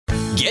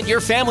Get your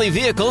family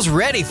vehicles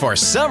ready for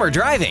summer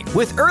driving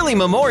with early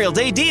Memorial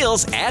Day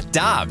deals at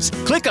Dobbs.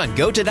 Click on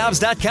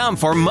GoToDobbs.com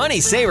for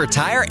money saver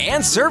tire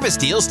and service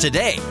deals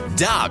today.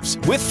 Dobbs,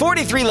 with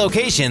 43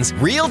 locations,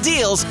 real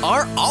deals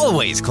are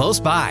always close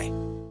by.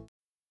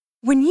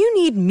 When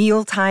you need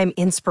mealtime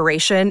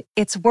inspiration,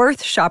 it's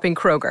worth shopping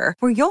Kroger,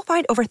 where you'll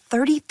find over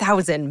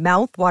 30,000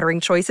 mouth-watering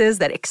choices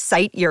that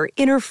excite your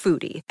inner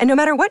foodie. And no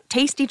matter what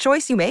tasty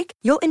choice you make,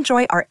 you'll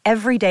enjoy our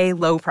everyday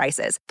low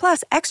prices,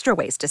 plus extra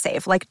ways to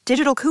save, like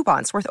digital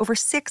coupons worth over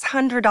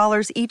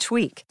 $600 each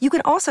week. You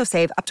can also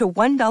save up to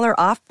 $1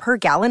 off per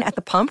gallon at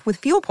the pump with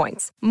fuel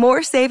points.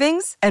 More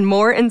savings and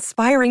more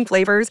inspiring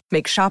flavors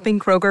make shopping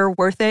Kroger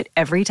worth it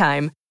every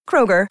time.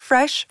 Kroger,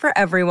 fresh for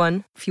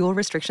everyone. Fuel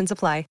restrictions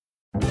apply.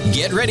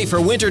 Get ready for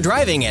winter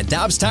driving at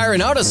Dobbs Tire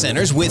and Auto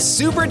Centers with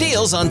super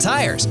deals on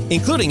tires,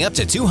 including up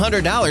to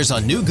 $200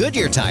 on new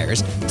Goodyear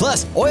tires,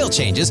 plus oil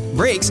changes,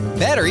 brakes,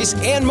 batteries,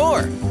 and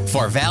more.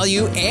 For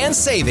value and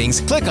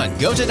savings, click on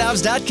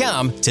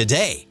GoToDobbs.com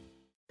today.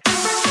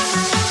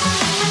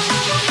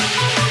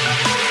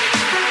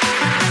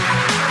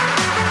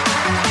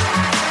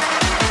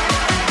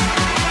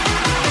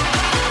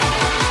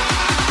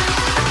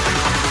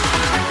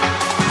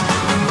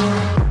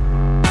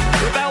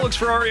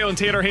 Ferrario and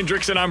Tanner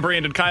Hendrickson. I'm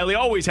Brandon Kiley.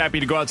 Always happy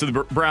to go out to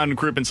the Brown and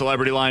Crouppen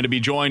Celebrity Line to be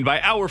joined by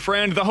our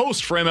friend, the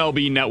host for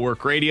MLB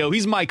Network Radio.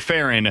 He's Mike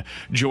Farron,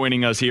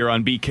 joining us here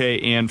on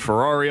BK and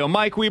Ferrario.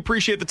 Mike, we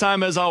appreciate the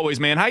time as always,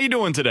 man. How you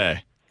doing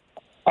today?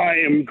 I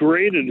am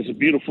great. It is a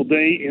beautiful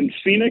day in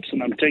Phoenix,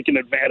 and I'm taking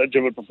advantage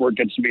of it before it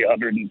gets to be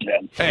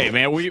 110. Hey,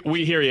 man,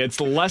 we hear you.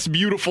 It's less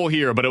beautiful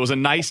here, but it was a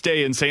nice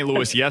day in St.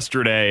 Louis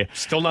yesterday.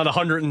 Still not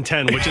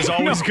 110, which is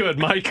always good,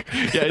 Mike.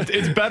 Yeah,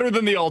 it's better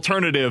than the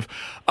alternative.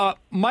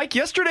 Mike,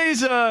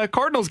 yesterday's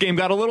Cardinals game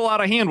got a little out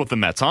of hand with the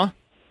Mets, huh?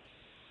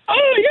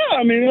 Oh, yeah.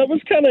 I mean, that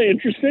was kind of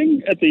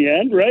interesting at the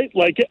end, right?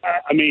 Like,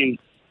 I mean,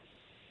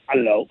 I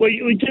don't know. Like,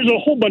 there's a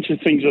whole bunch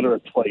of things that are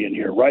at play in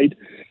here, right?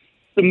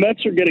 The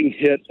Mets are getting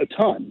hit a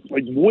ton,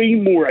 like way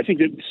more. I think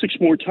that 6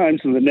 more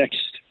times than the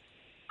next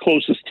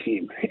closest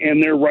team.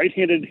 And their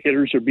right-handed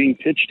hitters are being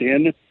pitched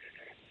in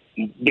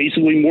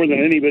basically more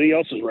than anybody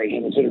else's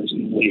right-handed hitters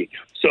in the league.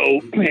 So,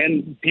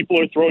 and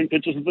people are throwing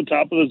pitches at the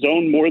top of the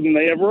zone more than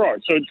they ever are.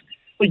 So it's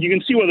like you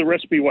can see why the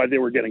recipe why they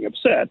were getting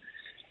upset.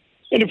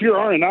 And if you're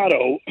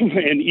Arenado,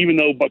 and even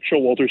though Buck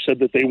Showalter said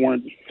that they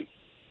weren't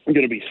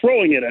going to be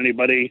throwing at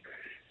anybody,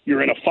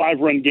 you're in a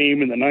 5-run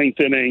game in the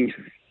 9th inning.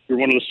 You're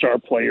one of the star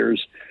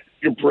players.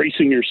 You're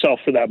bracing yourself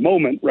for that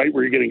moment, right,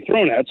 where you're getting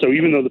thrown at. So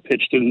even though the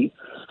pitch didn't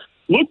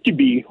look to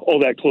be all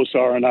that close to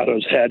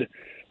Arenado's head,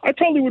 I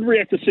probably would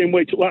react the same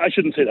way. Well, I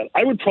shouldn't say that.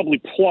 I would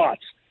probably plot.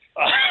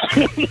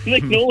 I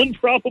think Nolan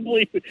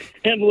probably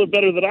handle it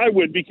better than I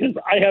would, because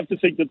I have to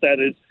think that that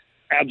is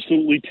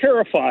absolutely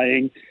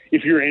terrifying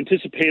if you're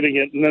anticipating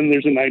it and then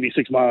there's a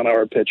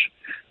 96-mile-an-hour pitch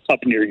up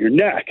near your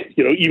neck,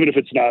 you know, even if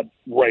it's not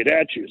right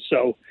at you.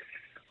 So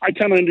I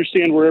kind of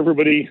understand where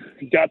everybody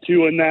got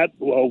to in that,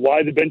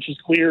 why the bench is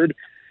cleared,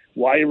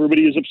 why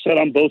everybody is upset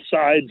on both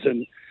sides.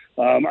 And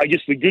I guess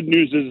the good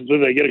news is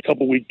that they get a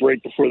couple-week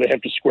break before they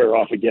have to square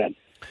off again.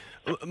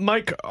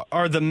 Mike,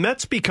 are the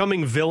Mets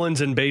becoming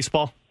villains in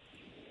baseball?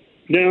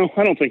 No,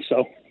 I don't think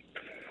so.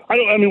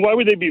 I mean, why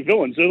would they be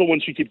villains? They're the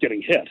ones who keep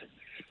getting hit.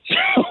 So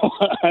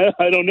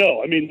I don't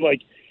know. I mean,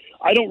 like,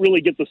 I don't really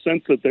get the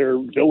sense that they're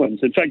villains.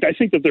 In fact, I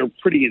think that they're a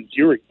pretty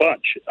endearing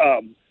bunch.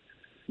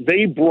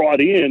 They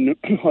brought in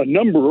a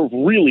number of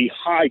really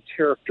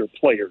high-character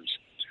players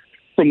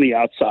from the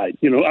outside.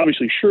 You know,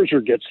 obviously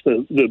Scherzer gets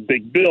the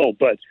big bill,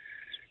 but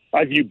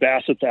I view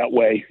Bassett that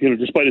way. You know,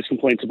 despite his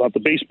complaints about the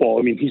baseball,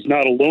 I mean, he's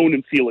not alone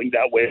in feeling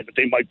that way, but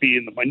they might be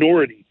in the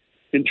minority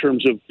in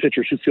terms of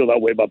pitchers who feel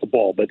that way about the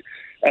ball. But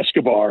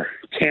Escobar,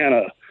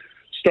 Canha,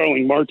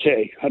 Starling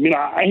Marte, I mean,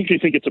 I actually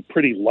think it's a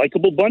pretty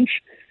likable bunch.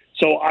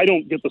 So I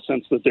don't get the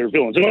sense that they're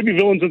villains. There might be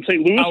villains in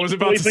St. Louis. I was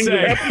about to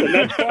say. Happen,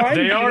 that's fine.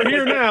 They are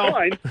here now.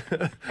 Fine.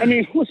 I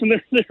mean, listen,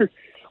 they're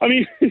I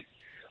mean,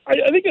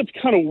 I think it's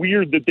kind of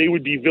weird that they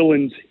would be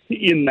villains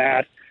in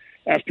that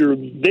after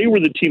they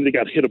were the team that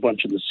got hit a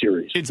bunch in the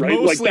series. It's right?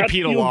 mostly like,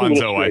 Pete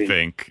Alonso, I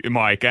think,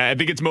 Mike. I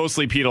think it's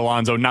mostly Pete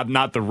Alonso,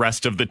 not the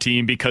rest of the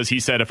team, because he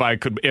said if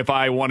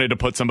I wanted to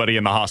put somebody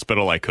in the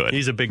hospital, I could.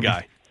 He's a big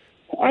guy.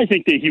 I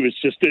think that he was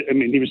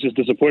just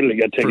disappointed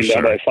he got taken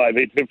down by a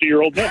 5'8",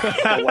 50-year-old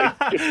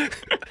man.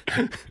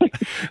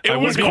 It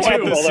was quite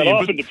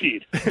the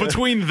scene.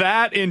 Between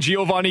that and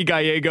Giovanni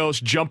Gallegos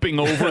jumping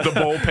over the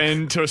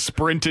bullpen to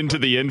sprint into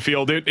the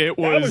infield, it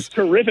was... That was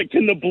terrific.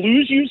 Can the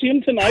Blues use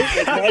him tonight?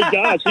 My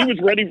gosh, he was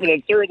ready for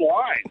the third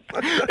line.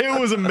 It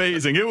was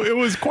amazing. It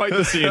was quite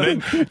the scene.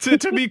 And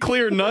to be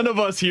clear, none of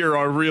us here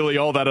are really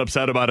all that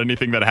upset about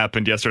anything that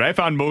happened yesterday. I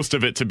found most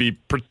of it to be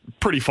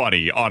pretty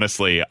funny,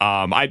 honestly.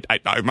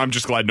 I'm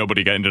just glad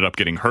nobody ended up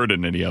getting hurt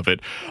in any of it.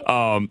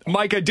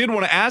 Mike, I did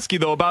want to ask you,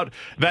 though, about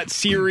that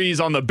series series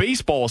on the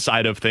baseball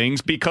side of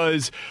things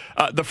because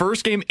the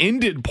first game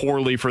ended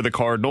poorly for the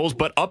Cardinals,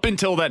 but up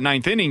until that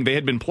ninth inning, they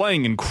had been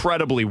playing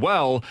incredibly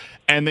well.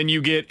 And then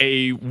you get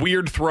a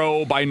weird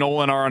throw by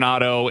Nolan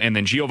Arenado, and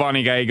then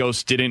Giovanni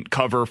Gallegos didn't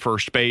cover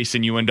first base,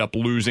 and you end up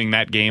losing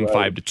that game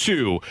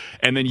 5-2.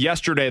 And then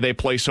yesterday they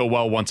play so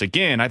well once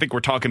again. I think we're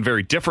talking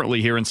very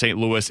differently here in St.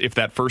 Louis if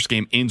that first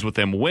game ends with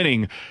them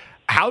winning.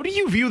 How do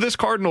you view this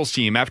Cardinals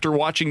team after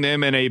watching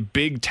them in a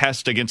big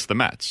test against the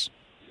Mets?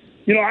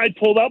 You know, I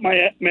pulled out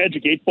my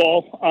Magic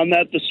 8-Ball on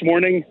that this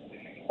morning,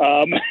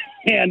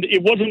 and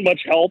it wasn't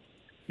much help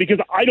because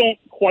I don't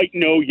quite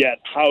know yet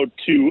how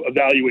to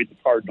evaluate the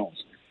Cardinals.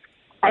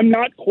 I'm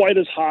not quite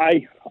as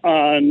high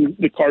on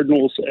the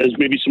Cardinals as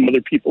maybe some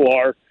other people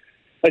are.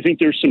 I think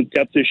there's some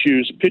depth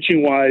issues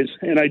pitching-wise,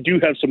 and I do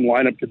have some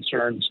lineup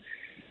concerns.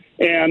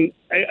 And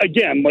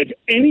again, like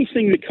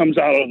anything that comes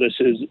out of this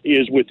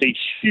is with a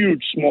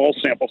huge small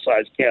sample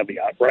size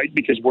caveat, right?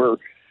 Because we're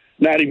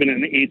not even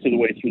an eighth of the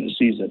way through the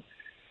season.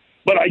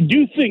 But I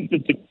do think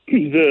that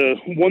the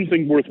one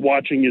thing worth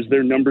watching is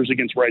their numbers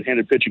against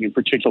right-handed pitching in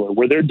particular,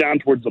 where they're down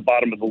towards the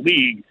bottom of the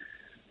league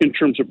in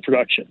terms of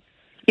production.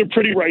 They're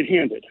pretty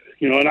right-handed,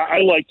 you know, and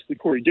I liked the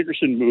Corey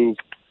Dickerson move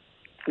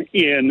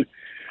in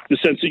the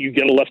sense that you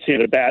get a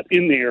left-handed bat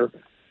in there.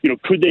 You know,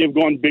 could they have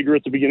gone bigger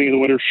at the beginning of the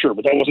winter? Sure,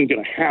 but that wasn't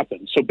going to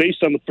happen. So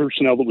based on the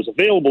personnel that was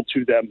available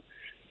to them,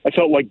 I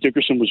felt like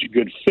Dickerson was a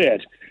good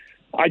fit.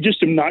 I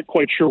just am not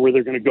quite sure where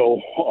they're going to go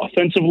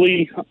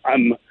offensively.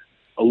 I'm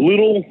a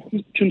little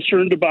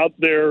concerned about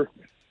their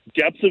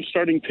depth of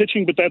starting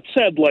pitching, but that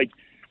said, like,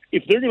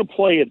 if they're going to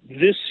play at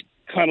this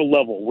kind of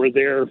level where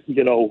they're,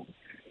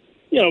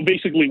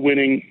 basically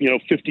winning,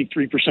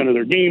 53% of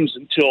their games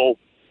until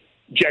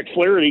Jack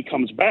Flaherty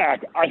comes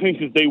back, I think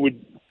that they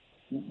would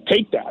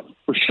take that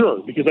for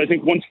sure, because I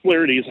think once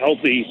Flaherty is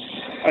healthy,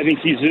 I think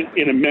he's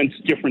an immense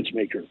difference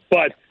maker.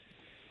 But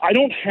I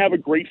don't have a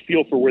great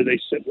feel for where they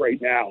sit right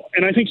now.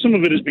 And I think some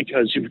of it is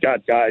because you've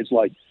got guys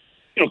like,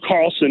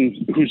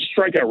 Carlson, whose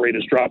strikeout rate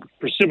has dropped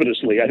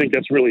precipitously. I think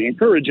that's really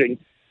encouraging.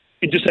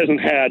 It just hasn't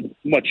had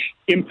much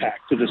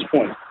impact to this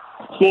point.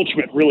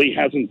 Goldschmidt really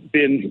hasn't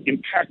been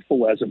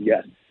impactful as of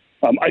yet.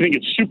 I think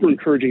it's super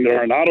encouraging that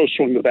Arenado's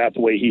showing the bat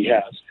the way he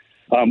has.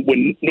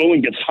 When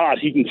Nolan gets hot,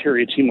 he can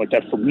carry a team like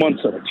that for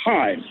months at a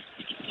time.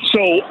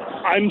 So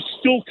I'm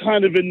still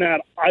kind of in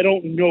that I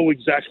don't know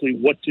exactly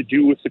what to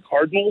do with the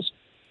Cardinals,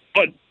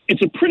 but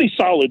it's a pretty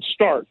solid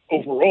start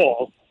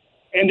overall.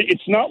 And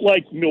it's not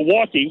like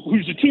Milwaukee,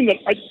 who's a team that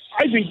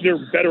I think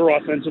they're better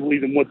offensively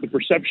than what the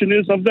perception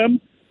is of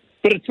them,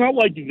 but it's not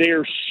like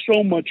they're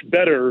so much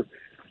better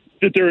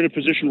that they're in a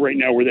position right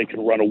now where they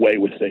can run away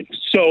with things.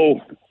 So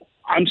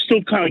I'm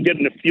still kind of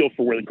getting a feel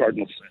for where the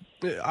Cardinals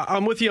sit.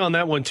 I'm with you on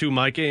that one too,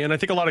 Mike. And I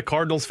think a lot of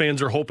Cardinals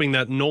fans are hoping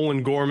that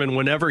Nolan Gorman,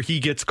 whenever he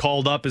gets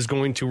called up, is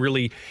going to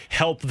really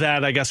help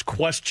that,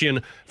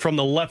 question from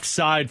the left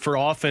side for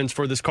offense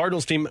for this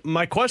Cardinals team.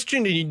 My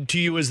question to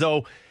you is,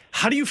 though,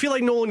 how do you feel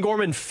like Nolan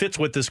Gorman fits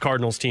with this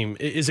Cardinals team?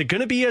 Is it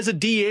going to be as a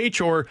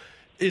DH or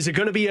is it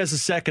going to be as a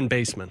second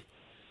baseman?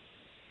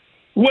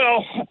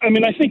 Well, I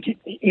mean, I think,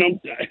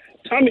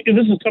 Tommy,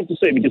 this is tough to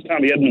say because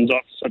Tommy Edman's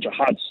off to such a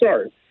hot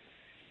start.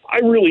 I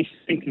really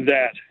think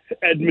that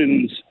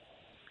Edman's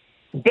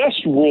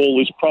best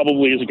role is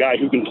probably as a guy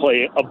who can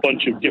play a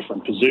bunch of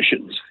different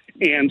positions.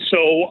 And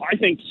so I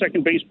think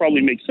second base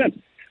probably makes sense.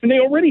 And they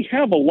already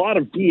have a lot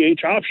of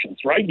DH options,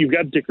 right? You've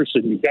got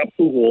Dickerson, you've got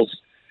Pujols.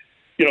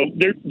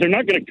 They're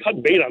not going to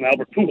cut bait on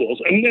Albert Pujols.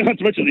 I mean, not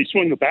to mention they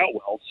swing the bat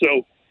well.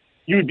 So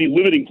you would be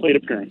limiting plate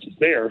appearances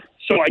there.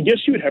 So I guess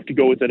you would have to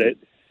go with it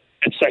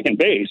at second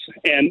base.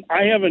 And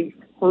I haven't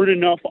heard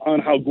enough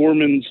on how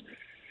Gorman's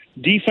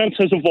defense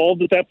has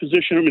evolved at that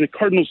position. I mean, the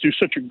Cardinals do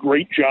such a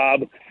great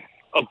job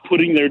of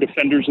putting their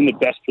defenders in the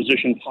best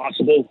position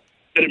possible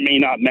that it may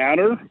not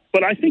matter.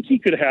 But I think he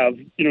could have,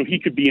 he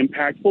could be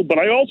impactful. But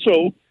I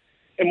also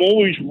am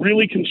always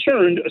really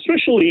concerned,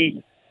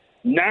 especially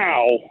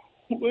now,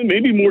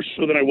 maybe more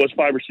so than I was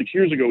 5 or 6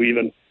 years ago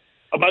even,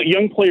 about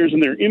young players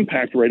and their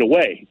impact right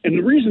away. And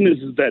the reason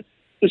is that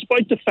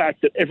despite the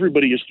fact that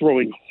everybody is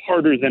throwing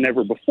harder than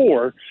ever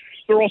before,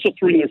 they're also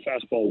throwing their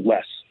fastball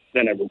less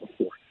than ever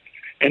before.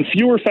 And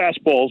fewer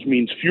fastballs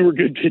means fewer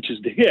good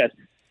pitches to hit.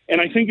 And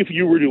I think if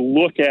you were to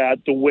look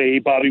at the way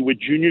Bobby Witt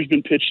Jr. has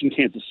been pitched in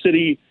Kansas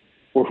City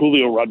or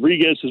Julio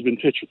Rodriguez has been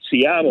pitched with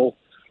Seattle,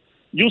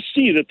 you'll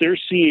see that they're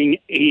seeing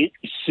a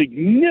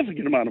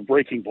significant amount of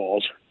breaking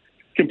balls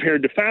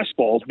compared to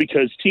fastballs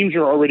because teams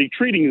are already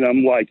treating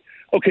them like,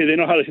 okay, they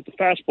know how to hit the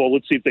fastball.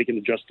 Let's see if they can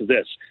adjust to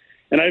this.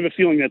 And I have a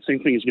feeling that same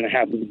thing is going to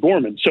happen with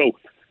Gorman. So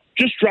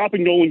just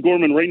dropping Nolan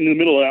Gorman right in the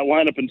middle of that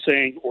lineup and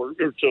saying, or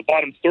to the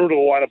bottom third of the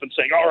lineup and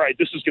saying, all right,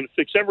 this is going to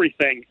fix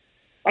everything,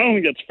 I don't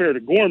think that's fair to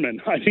Gorman.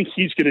 I think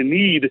he's going to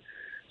need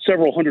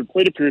several hundred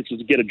plate appearances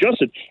to get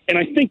adjusted. And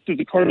I think that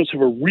the Cardinals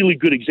have a really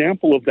good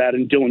example of that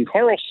in Dylan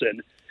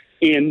Carlson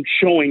in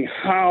showing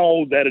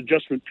how that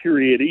adjustment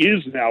period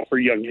is now for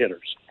young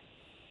hitters.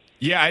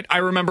 Yeah, I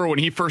remember when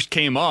he first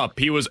came up,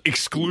 he was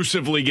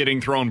exclusively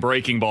getting thrown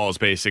breaking balls,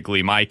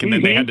 basically, Mike, and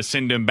then they had to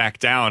send him back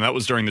down. That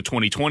was during the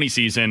 2020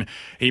 season.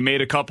 He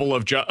made a couple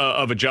of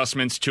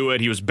adjustments to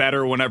it. He was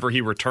better whenever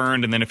he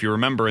returned, and then if you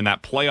remember in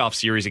that playoff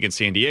series against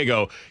San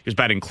Diego, he was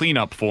batting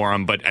cleanup for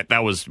him, but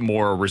that was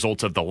more a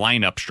result of the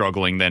lineup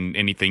struggling than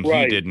anything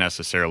he did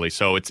necessarily.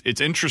 So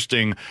it's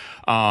interesting.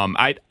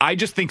 I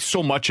just think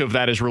so much of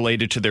that is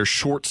related to their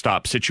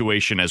shortstop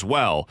situation as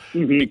well,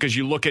 because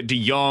you look at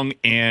DeYoung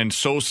and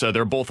Sosa,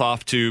 they're both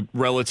off to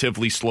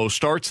relatively slow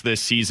starts this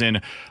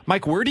season.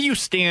 Mike, where do you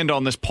stand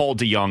on this Paul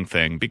DeYoung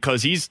thing?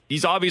 Because he's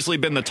obviously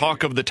been the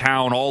talk of the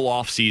town all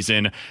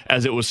offseason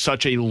as it was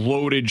such a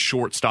loaded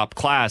shortstop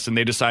class, and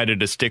they decided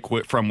to stick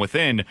from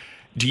within.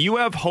 Do you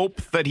have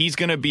hope that he's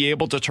going to be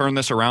able to turn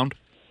this around?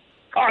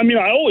 I mean,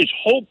 I always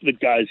hope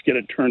that guys get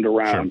it turned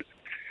around. Sure.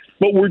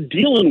 But we're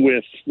dealing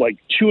with like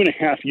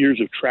 2.5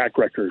 years of track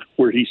record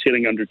where he's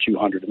hitting under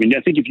 200. I mean, I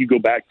think if you go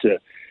back to,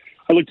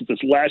 I looked at this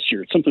last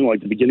year, it's something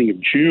like the beginning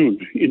of June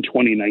in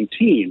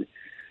 2019.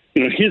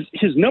 You know,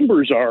 his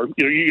numbers are,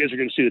 you know, you guys are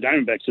going to see the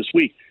Diamondbacks this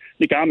week.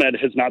 Nick Ahmed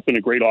has not been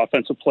a great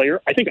offensive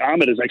player. I think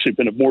Ahmed has actually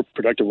been a more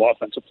productive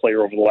offensive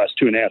player over the last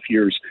 2.5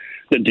 years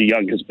than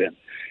DeYoung has been.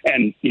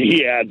 And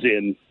he adds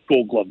in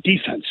Gold Glove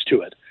defense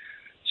to it.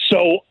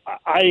 So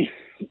I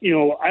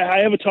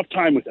have a tough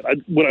time with it.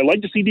 Would I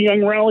like to see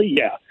DeYoung rally?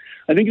 Yeah.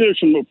 I think there's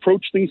some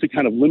approach things that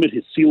kind of limit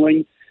his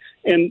ceiling.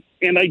 And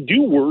I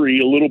do worry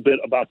a little bit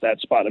about that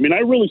spot. I mean, I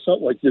really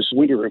felt like this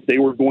winter, if they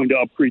were going to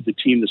upgrade the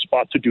team, the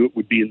spot to do it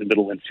would be in the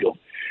middle infield,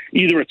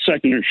 either at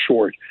second or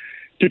short,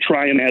 to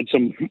try and add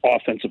some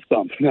offensive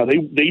thump. Now,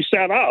 they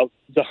sat out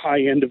the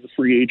high end of the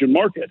free agent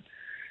market,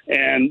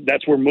 and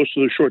that's where most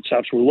of the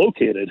shortstops were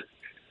located.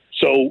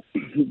 So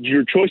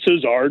your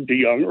choices are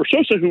DeYoung or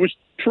Sosa, who was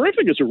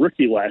terrific as a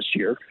rookie last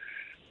year.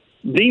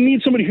 They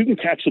need somebody who can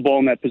catch the ball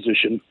in that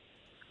position.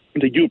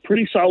 They do a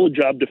pretty solid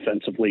job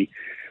defensively.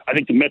 I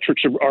think the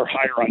metrics are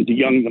higher on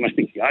DeYoung than I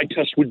think the eye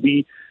test would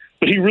be,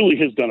 but he really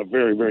has done a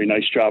very, very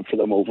nice job for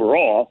them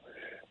overall.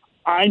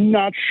 I'm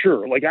not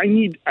sure. Like I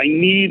need,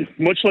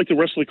 much like the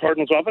rest of the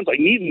Cardinals offense, I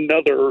need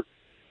another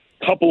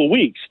couple of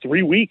weeks,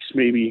 3 weeks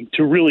maybe,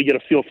 to really get a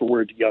feel for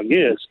where DeYoung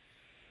is.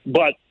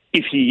 But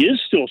if he is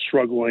still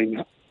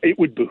struggling, it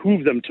would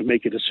behoove them to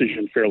make a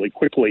decision fairly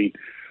quickly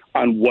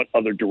on what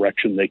other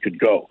direction they could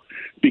go,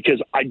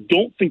 because I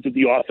don't think that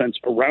the offense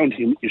around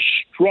him is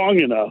strong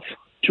enough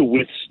to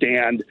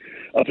withstand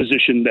a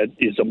position that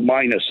is a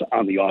minus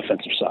on the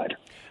offensive side.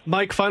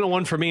 Mike, final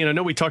one for me, and I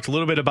know we talked a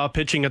little bit about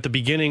pitching at the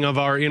beginning of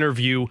our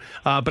interview,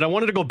 but I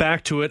wanted to go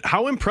back to it.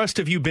 How impressed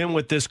have you been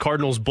with this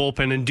Cardinals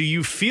bullpen, and do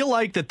you feel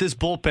like that this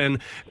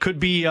bullpen could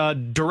be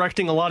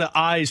directing a lot of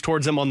eyes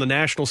towards them on the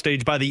national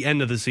stage by the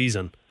end of the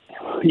season?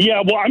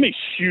 Yeah, well, I'm a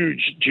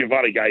huge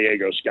Giovanni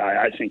Gallegos guy.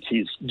 I think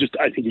he's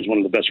one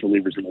of the best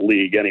relievers in the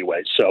league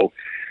anyway, so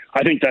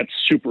I think that's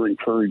super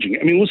encouraging.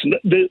 I mean, listen,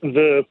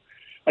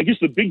 I guess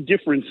the big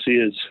difference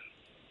is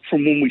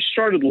from when we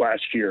started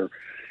last year,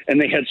 and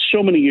they had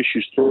so many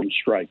issues throwing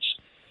strikes.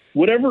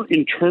 Whatever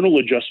internal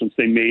adjustments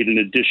they made, in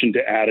addition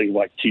to adding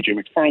like T.J.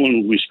 McFarland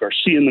and Luis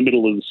Garcia in the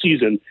middle of the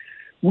season,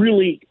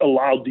 really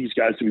allowed these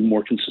guys to be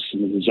more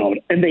consistent in the zone.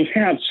 And they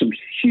have some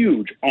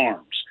huge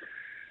arms.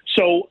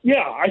 So,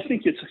 yeah, I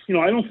think it's,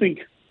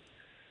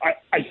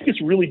 I think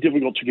it's really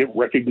difficult to get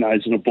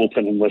recognized in a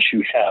bullpen unless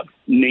you have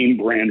name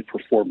brand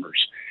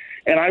performers.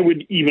 And I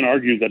would even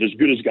argue that as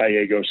good as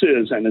Gallegos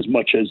is, and as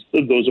much as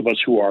those of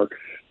us who are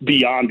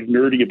beyond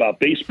nerdy about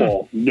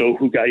baseball know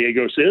who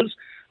Gallegos is,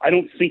 I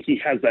don't think he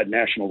has that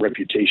national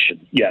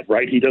reputation yet,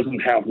 right? He doesn't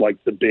have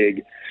like the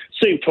big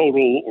save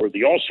total or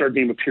the All-Star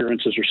game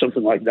appearances or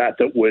something like that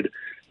that would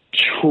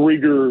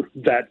trigger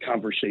that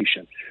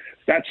conversation.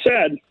 That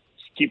said,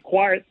 keep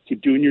quiet,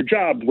 keep doing your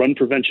job. Run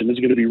prevention is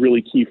going to be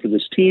really key for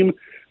this team.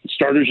 The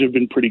starters have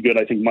been pretty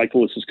good. I think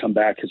Michaelis'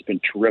 comeback has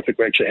been terrific.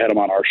 We actually had him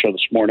on our show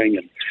this morning,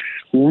 and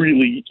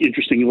really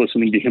interesting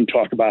listening to him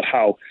talk about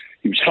how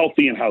he was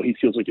healthy and how he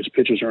feels like his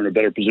pitchers are in a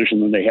better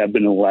position than they have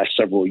been in the last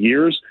several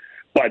years.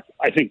 But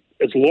I think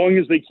as long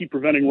as they keep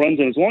preventing runs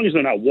and as long as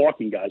they're not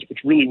walking guys, which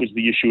really was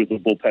the issue with the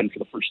bullpen for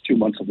the first 2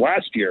 months of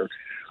last year,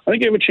 I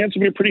think they have a chance to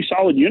be a pretty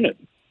solid unit.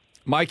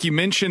 Mike, you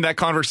mentioned that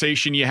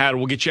conversation you had.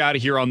 We'll get you out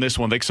of here on this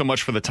one. Thanks so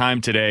much for the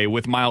time today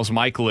with Miles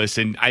Michaelis.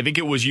 And I think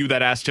it was you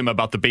that asked him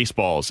about the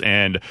baseballs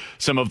and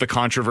some of the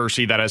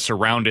controversy that has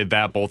surrounded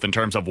that, both in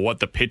terms of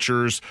what the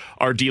pitchers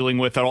are dealing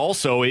with, and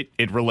also it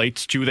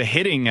relates to the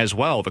hitting as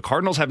well. The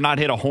Cardinals have not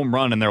hit a home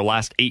run in their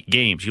last 8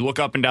 games. You look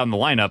up and down the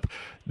lineup,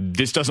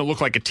 this doesn't look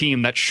like a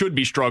team that should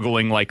be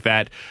struggling like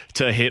that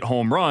to hit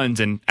home runs.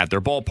 And at their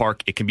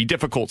ballpark, it can be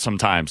difficult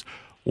sometimes.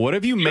 What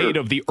have you made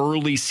of the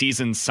early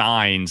season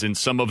signs and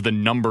some of the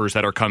numbers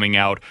that are coming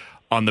out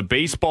on the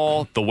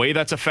baseball, the way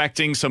that's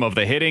affecting some of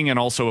the hitting, and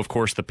also, of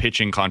course, the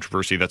pitching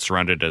controversy that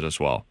surrounded it as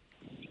well?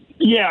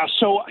 Yeah,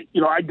 so,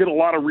 I did a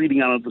lot of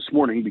reading on it this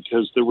morning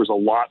because there was a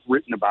lot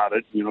written about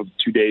it,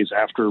 2 days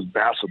after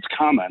Bassett's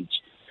comments.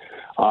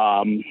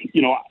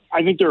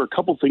 I think there are a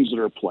couple things that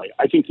are at play.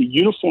 I think the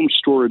uniform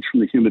storage from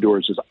the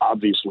humidors is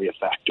obviously a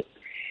factor.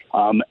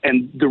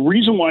 And the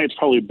reason why it's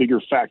probably a bigger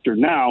factor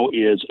now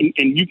is,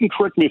 and you can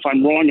correct me if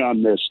I'm wrong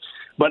on this,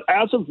 but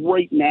as of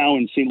right now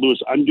in St. Louis,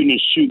 I'm going to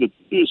assume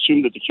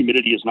that the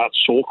humidity is not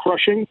soul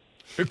crushing.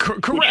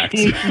 Correct.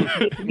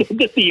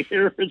 That the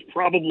air is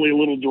probably a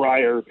little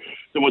drier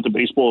than what the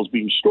baseball is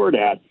being stored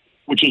at,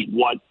 which is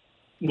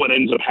what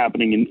ends up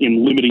happening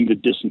in limiting the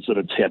distance that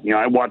it's hit.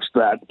 I watched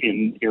that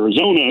in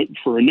Arizona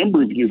for a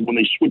number of years when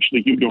they switched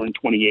the humidor in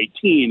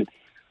 2018.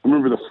 I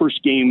remember the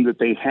first game that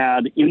they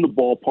had in the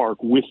ballpark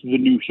with the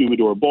new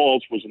humidor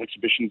balls was an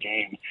exhibition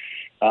game.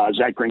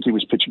 Zach Greinke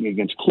was pitching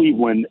against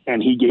Cleveland,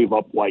 and he gave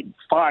up like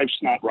 5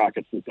 snot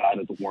rockets that died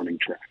at the warning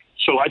track.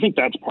 So I think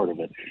that's part of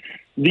it.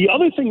 The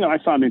other thing that I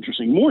found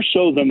interesting, more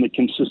so than the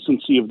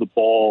consistency of the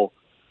ball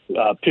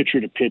pitcher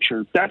to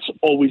pitcher, that's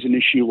always an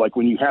issue. Like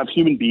when you have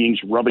human beings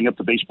rubbing up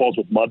the baseballs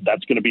with mud,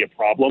 that's going to be a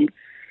problem.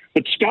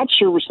 But Scott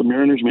Service, the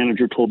Mariners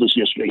manager, told us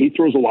yesterday he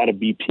throws a lot of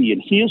BP,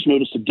 and he has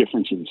noticed a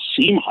difference in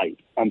seam height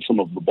on some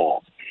of the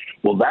balls.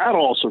 Well, that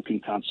also can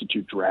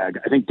constitute drag.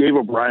 I think Dave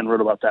O'Brien wrote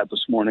about that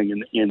this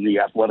morning in The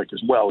Athletic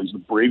as well. He's the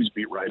Braves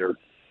beat writer.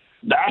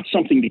 That's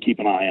something to keep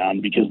an eye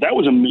on because that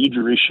was a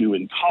major issue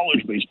in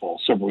college baseball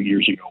several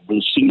years ago where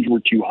the seams were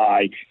too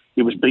high.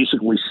 It was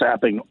basically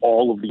sapping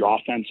all of the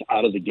offense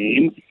out of the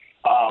game.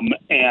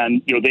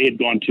 And they had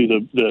gone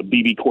to the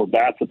BB Core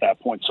bats at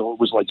that point. So it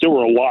was like there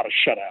were a lot of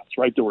shutouts,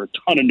 right? There were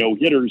a ton of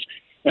no-hitters.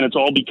 And it's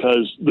all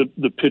because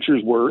the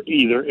pitchers were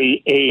either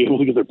A,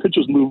 because their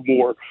pitches moved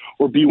more,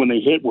 or B, when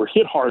they were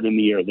hit hard in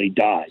the air, they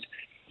died.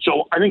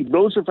 So I think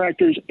those are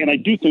factors. And I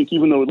do think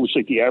even though it looks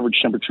like the average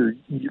temperature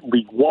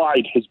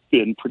league-wide has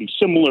been pretty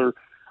similar,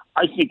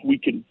 I think we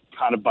can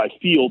kind of by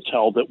feel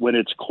tell that when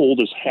it's cold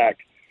as heck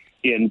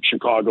in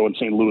Chicago and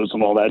St. Louis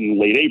and all that in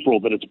late April,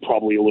 that it's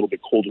probably a little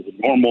bit colder than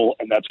normal,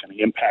 and that's going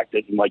to impact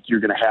it. And like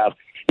you're going to have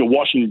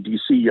Washington,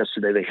 D.C.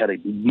 yesterday, they had a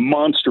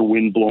monster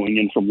wind blowing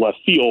in from left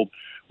field,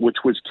 which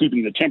was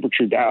keeping the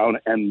temperature down.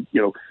 And,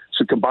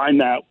 so combine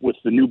that with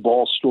the new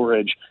ball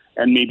storage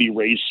and maybe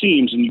raised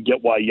seams, and you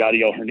get why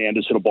Yadiel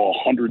Hernandez hit a ball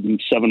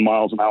 107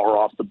 miles an hour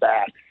off the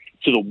bat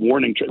to the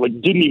warning track,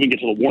 didn't even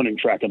get to the warning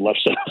track and left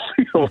center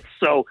field.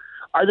 So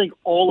I think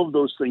all of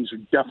those things are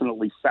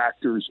definitely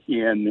factors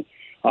in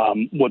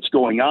what's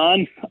going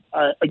on.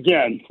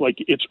 Again,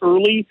 it's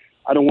early.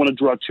 I don't want to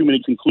draw too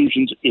many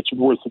conclusions. It's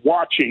worth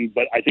watching,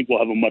 but I think we'll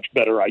have a much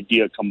better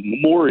idea come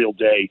Memorial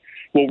Day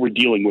what we're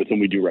dealing with than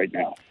we do right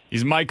now.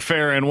 He's Mike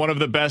Ferrin, one of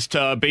the best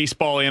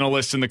baseball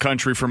analysts in the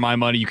country for my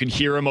money. You can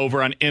hear him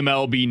over on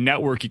MLB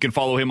Network. You can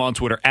follow him on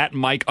Twitter at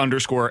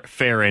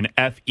Mike_Ferrin,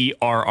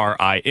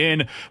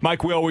 Ferrin.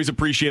 Mike, we always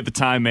appreciate the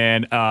time,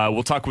 man.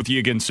 We'll talk with you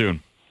again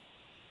soon.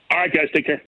 All right, guys. Take care.